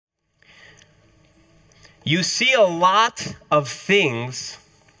You see a lot of things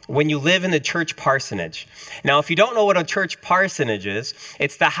when you live in the church parsonage. Now, if you don't know what a church parsonage is,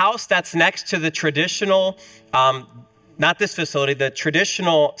 it's the house that's next to the traditional, not this facility, the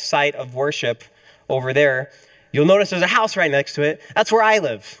traditional site of worship over there. You'll notice there's a house right next to it. That's where I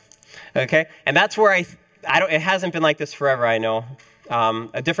live, okay? And that's where it hasn't been like this forever, I know.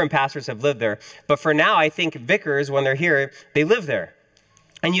 Different pastors have lived there. But for now, I think vicars, when they're here, they live there.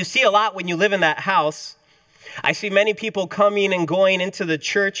 And you see a lot when you live in that house. I see many people coming and going into the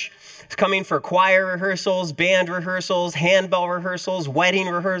church, coming for choir rehearsals, band rehearsals, handbell rehearsals, wedding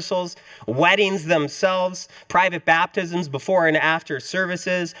rehearsals, weddings themselves, private baptisms before and after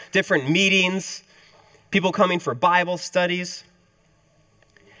services, different meetings, people coming for Bible studies.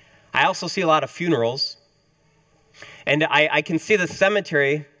 I also see a lot of funerals. And I can see the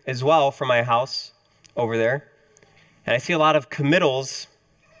cemetery as well from my house over there. And I see a lot of committals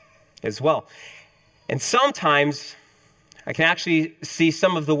as well. And sometimes I can actually see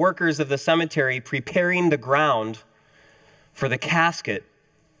some of the workers of the cemetery preparing the ground for the casket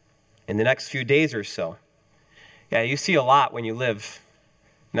in the next few days or so. Yeah, you see a lot when you live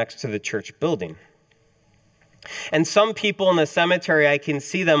next to the church building. And some people in the cemetery, I can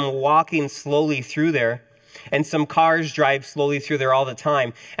see them walking slowly through there. And some cars drive slowly through there all the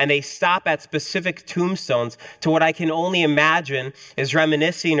time. And they stop at specific tombstones to what I can only imagine is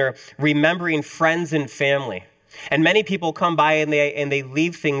reminiscing or remembering friends and family. And many people come by and they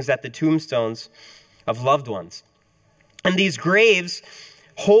leave things at the tombstones of loved ones. And these graves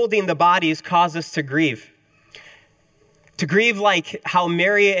holding the bodies cause us to grieve. To grieve like how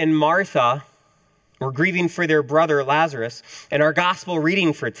Mary and Martha were grieving for their brother Lazarus in our gospel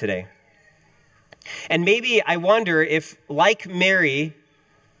reading for today. And maybe I wonder if, like Mary,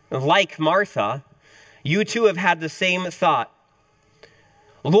 like Martha, you too have had the same thought.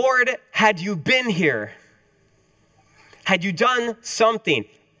 Lord, had you been here, had you done something,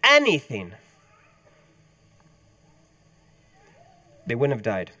 anything, they wouldn't have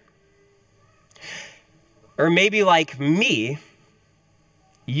died. Or maybe like me,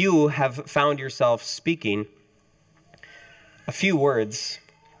 you have found yourself speaking a few words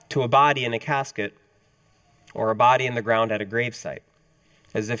to a body in a casket or a body in the ground at a gravesite,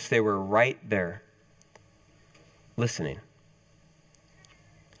 as if they were right there listening.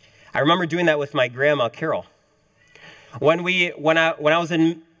 I remember doing that with my grandma, Carol.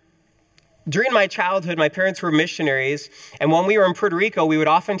 During my childhood, my parents were missionaries, and when we were in Puerto Rico, we would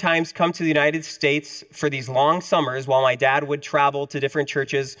oftentimes come to the United States for these long summers while my dad would travel to different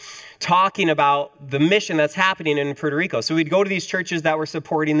churches talking about the mission that's happening in Puerto Rico. So we'd go to these churches that were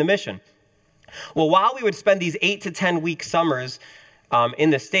supporting the mission. Well, while we would spend these 8 to 10 week summers in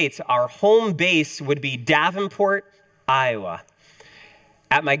the States, our home base would be Davenport, Iowa,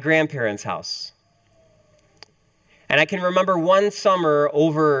 at my grandparents' house. And I can remember one summer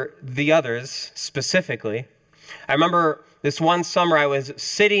over the others specifically. I remember this one summer I was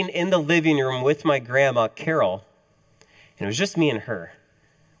sitting in the living room with my grandma, Carol, and it was just me and her,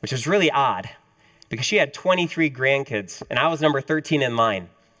 which was really odd because she had 23 grandkids and I was number 13 in line.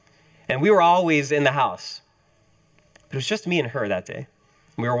 And we were always in the house. But it was just me and her that day.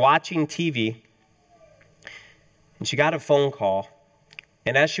 We were watching TV and she got a phone call.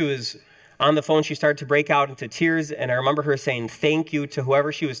 And as she was on the phone, she started to break out into tears, and I remember her saying thank you to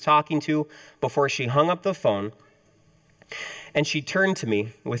whoever she was talking to before she hung up the phone. And she turned to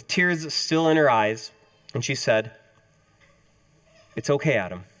me with tears still in her eyes, and she said, "It's okay,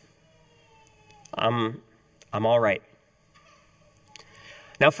 Adam. I'm all right."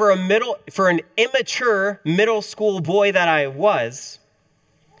 Now, for an immature middle school boy that I was,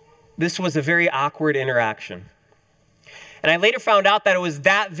 this was a very awkward interaction. And I later found out that it was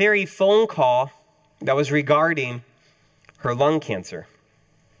that very phone call that was regarding her lung cancer.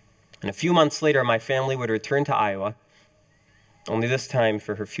 And a few months later, my family would return to Iowa, only this time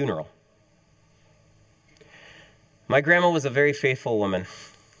for her funeral. My grandma was a very faithful woman.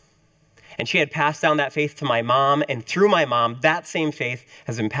 And she had passed down that faith to my mom, and through my mom, that same faith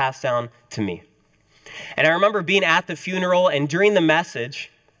has been passed down to me. And I remember being at the funeral, and during the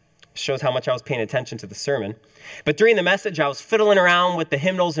message, shows how much I was paying attention to the sermon. But during the message, I was fiddling around with the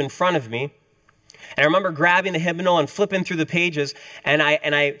hymnals in front of me. And I remember grabbing the hymnal and flipping through the pages. And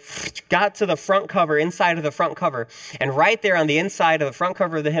I got to the front cover, inside of the front cover. And right there on the inside of the front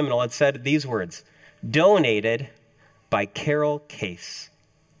cover of the hymnal, it said these words, "Donated by Carol Case."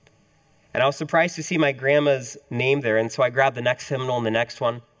 And I was surprised to see my grandma's name there. And so I grabbed the next hymnal and the next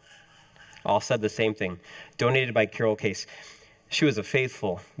one. All said the same thing, "Donated by Carol Case." She was a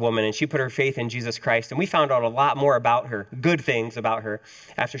faithful woman, and she put her faith in Jesus Christ. And we found out a lot more about her, good things about her,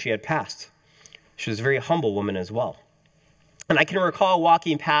 after she had passed She was a very humble woman as well. And I can recall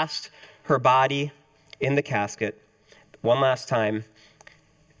walking past her body in the casket one last time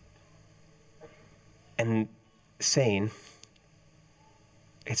and saying,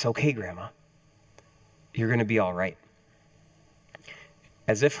 "It's okay, Grandma. You're going to be all right."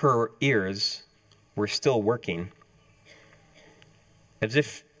 As if her ears were still working, as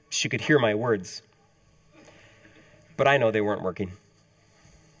if she could hear my words. But I know they weren't working.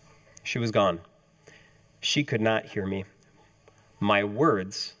 She was gone. She could not hear me. My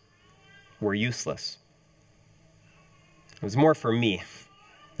words were useless. It was more for me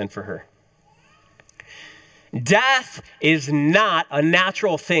than for her. Death is not a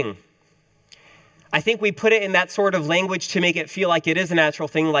natural thing. I think we put it in that sort of language to make it feel like it is a natural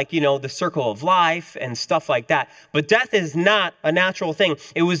thing, like, the circle of life and stuff like that. But death is not a natural thing.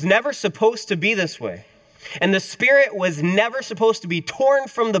 It was never supposed to be this way. And the spirit was never supposed to be torn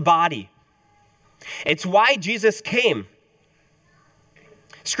from the body. It's why Jesus came.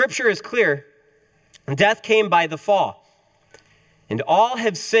 Scripture is clear. Death came by the fall. And all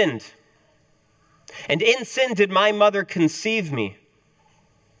have sinned. And in sin did my mother conceive me.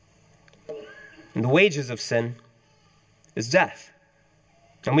 And the wages of sin is death.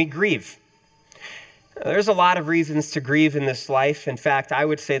 And we grieve. There's a lot of reasons to grieve in this life. In fact, I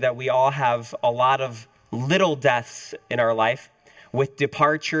would say that we all have a lot of little deaths in our life, with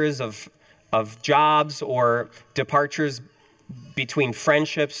departures of jobs or departures between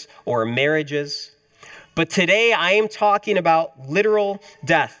friendships or marriages. But today I am talking about literal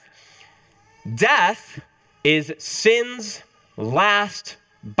death. Death is sin's last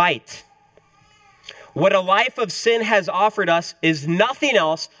bite. What a life of sin has offered us is nothing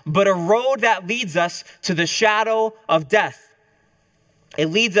else but a road that leads us to the shadow of death. It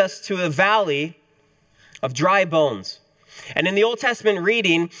leads us to a valley of dry bones. And in the Old Testament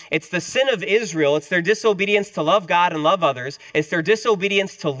reading, it's the sin of Israel. It's their disobedience to love God and love others. It's their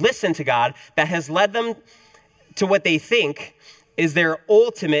disobedience to listen to God that has led them to what they think is their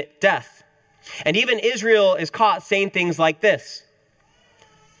ultimate death. And even Israel is caught saying things like this: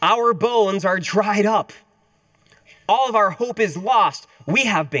 "Our bones are dried up. All of our hope is lost. We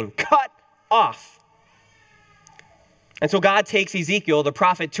have been cut off." And so God takes Ezekiel, the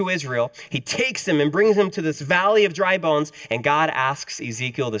prophet, to Israel. He takes him and brings him to this valley of dry bones. And God asks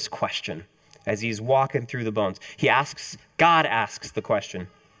Ezekiel this question as he's walking through the bones. God asks the question.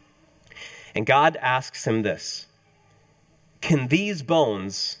 And God asks him this: "Can these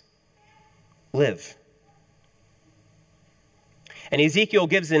bones live?" And Ezekiel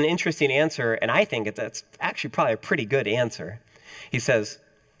gives an interesting answer, and I think it's actually probably a pretty good answer. He says,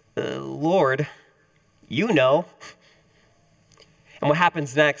 "Lord, you know." And what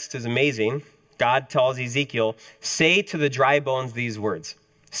happens next is amazing. God tells Ezekiel, "Say to the dry bones these words.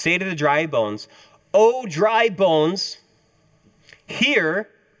 Say to the dry bones, O dry bones, hear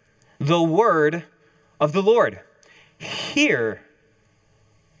the word of the Lord." Hear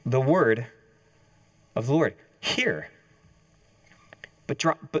the word of the Lord. Hear.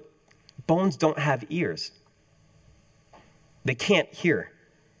 But bones don't have ears. They can't hear.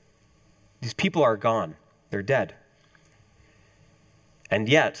 These people are gone. They're dead. And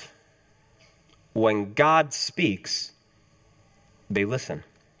yet, when God speaks, they listen.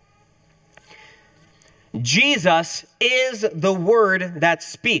 Jesus is the word that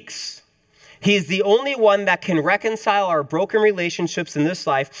speaks. He's the only one that can reconcile our broken relationships in this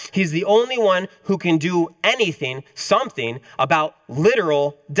life. He's the only one who can do anything, something about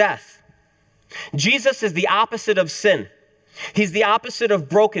literal death. Jesus is the opposite of sin. He's the opposite of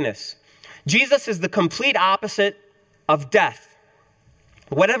brokenness. Jesus is the complete opposite of death.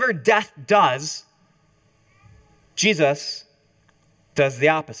 Whatever death does, Jesus does the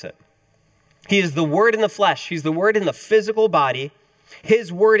opposite. He is the Word in the flesh. He's the Word in the physical body.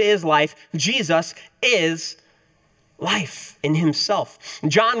 His word is life. Jesus is life in himself.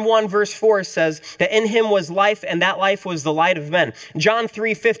 John 1 verse 4 says that in him was life, and that life was the light of men. John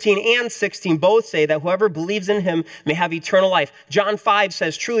 3:15 and 16 both say that whoever believes in him may have eternal life. John 5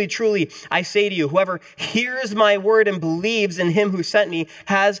 says, "Truly, truly, I say to you, whoever hears my word and believes in him who sent me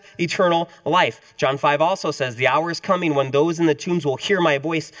has eternal life." John 5 also says, "The hour is coming when those in the tombs will hear my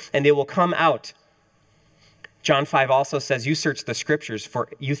voice, and they will come out." John 5 also says, "You search the scriptures, for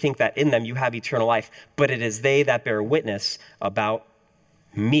you think that in them you have eternal life, but it is they that bear witness about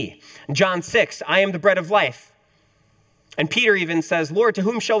me." John 6, "I am the bread of life." And Peter even says, "Lord, to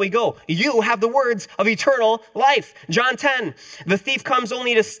whom shall we go? You have the words of eternal life." John 10, "The thief comes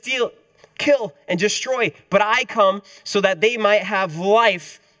only to steal, kill, and destroy, but I come so that they might have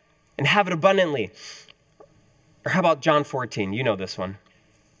life and have it abundantly." Or how about John 14? You know this one.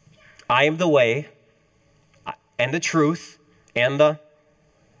 I am the way and the truth and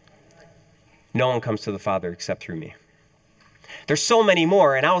no one comes to the Father except through me. There's so many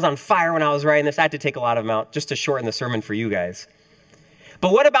more, and I was on fire when I was writing this. I had to take a lot of them out just to shorten the sermon for you guys.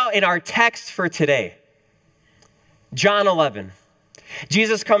 But what about in our text for today? John 11.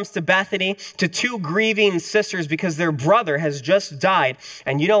 Jesus comes to Bethany to two grieving sisters because their brother has just died.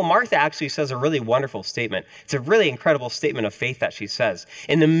 And Martha actually says a really wonderful statement. It's a really incredible statement of faith that she says.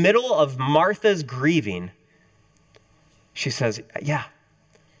 In the middle of Martha's grieving, she says, yeah,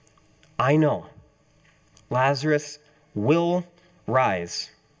 I know Lazarus will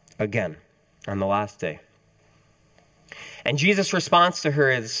rise again on the last day. And Jesus' response to her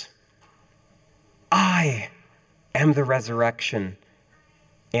is, I am the resurrection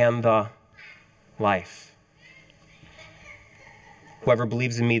and the life. Whoever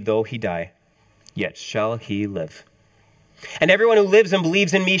believes in me, though he die, yet shall he live. And everyone who lives and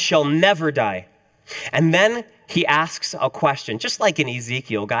believes in me shall never die. And then he asks a question, just like in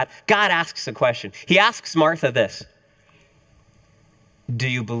Ezekiel, God asks a question. He asks Martha this: do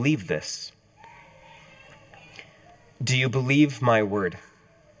you believe this? Do you believe my word?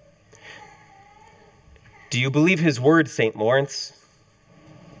 Do you believe his word, St. Lawrence?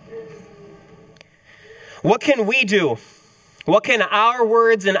 What can we do? What can our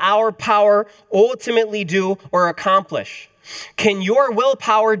words and our power ultimately do or accomplish? Can your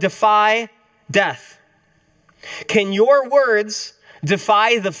willpower defy death? Can your words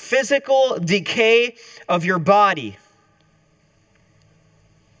defy the physical decay of your body?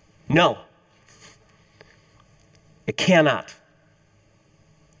 No, it cannot.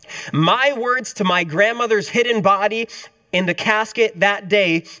 My words to my grandmother's hidden body in the casket that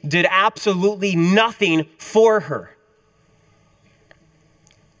day did absolutely nothing for her.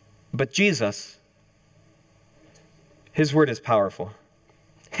 But Jesus, his word is powerful.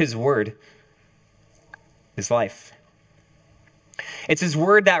 His word is life. It's his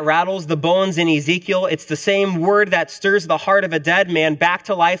word that rattles the bones in Ezekiel. It's the same word that stirs the heart of a dead man back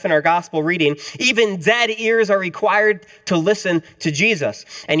to life in our gospel reading. Even dead ears are required to listen to Jesus.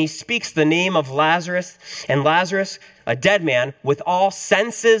 And he speaks the name of Lazarus. And Lazarus, a dead man with all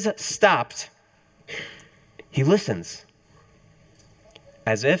senses stopped, he listens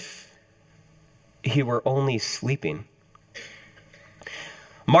as if he were only sleeping.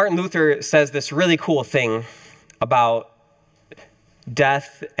 Martin Luther says this really cool thing about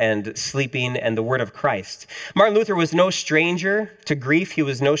death and sleeping and the word of Christ. Martin Luther was no stranger to grief. He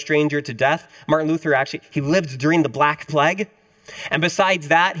was no stranger to death. Martin Luther he lived during the Black Plague. And besides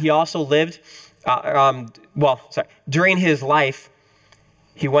that, he also lived, during his life,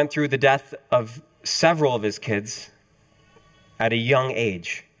 he went through the death of several of his kids at a young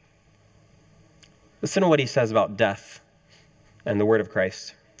age. Listen to what he says about death and the word of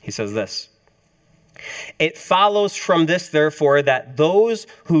Christ. He says this: it follows from this, therefore, that those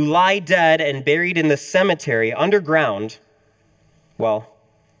who lie dead and buried in the cemetery underground,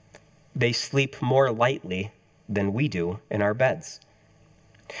 they sleep more lightly than we do in our beds.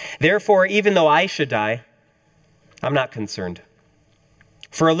 Therefore, even though I should die, I'm not concerned.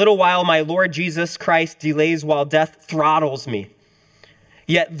 For a little while, my Lord Jesus Christ delays while death throttles me.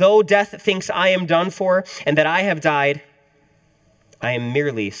 Yet though death thinks I am done for and that I have died, I am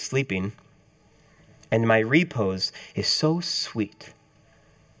merely sleeping. And my repose is so sweet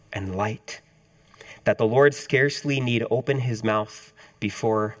and light that the Lord scarcely need open his mouth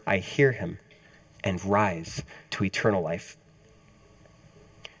before I hear him and rise to eternal life.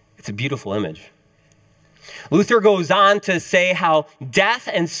 It's a beautiful image. Luther goes on to say how death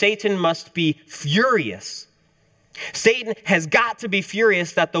and Satan must be furious. Satan has got to be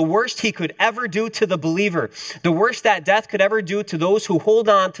furious that the worst he could ever do to the believer, the worst that death could ever do to those who hold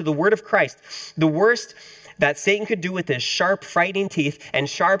on to the word of Christ, the worst that Satan could do with his sharp, frightening teeth, and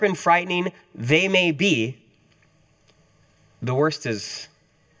sharp and frightening they may be, the worst is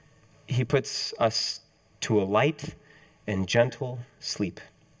he puts us to a light and gentle sleep,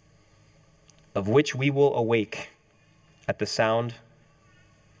 of which we will awake at the sound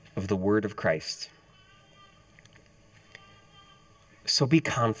of the word of Christ. So be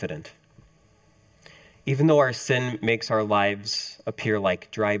confident. Even though our sin makes our lives appear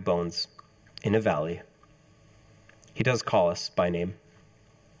like dry bones in a valley, he does call us by name.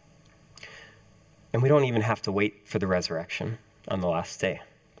 And we don't even have to wait for the resurrection on the last day.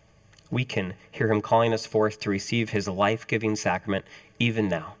 We can hear him calling us forth to receive his life-giving sacrament even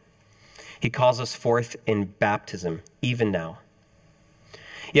now. He calls us forth in baptism even now.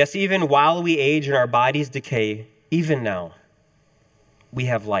 Yes, even while we age and our bodies decay, even now, we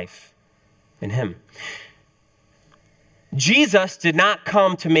have life in him. Jesus did not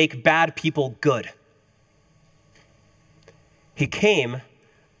come to make bad people good. He came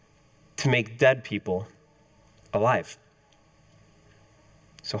to make dead people alive.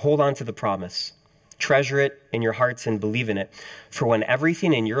 So hold on to the promise. Treasure it in your hearts and believe in it. For when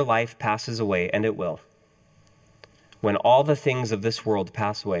everything in your life passes away, and it will, when all the things of this world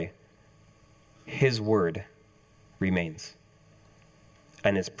pass away, his word remains,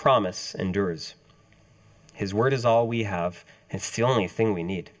 and his promise endures. His word is all we have, and it's the only thing we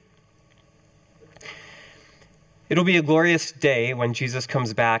need. It'll be a glorious day when Jesus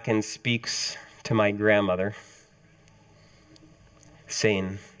comes back and speaks to my grandmother,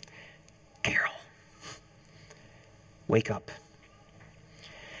 saying, "Carol, wake up."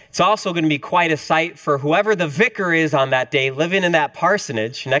 It's also going to be quite a sight for whoever the vicar is on that day, living in that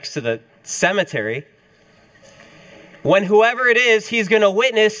parsonage next to the cemetery. When whoever it is, he's going to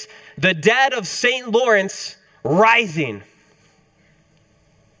witness the dead of St. Lawrence rising.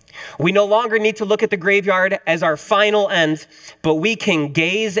 We no longer need to look at the graveyard as our final end, but we can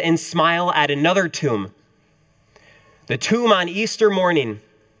gaze and smile at another tomb. The tomb on Easter morning.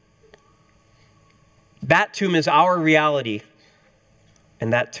 That tomb is our reality,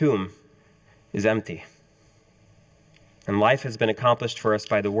 and that tomb is empty. And life has been accomplished for us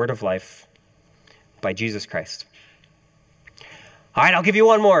by the word of life, by Jesus Christ. All right, I'll give you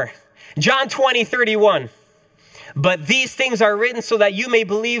one more. John 20:31. But these things are written so that you may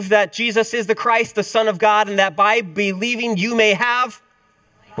believe that Jesus is the Christ, the Son of God, and that by believing you may have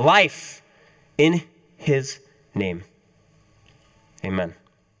life in his name. Amen.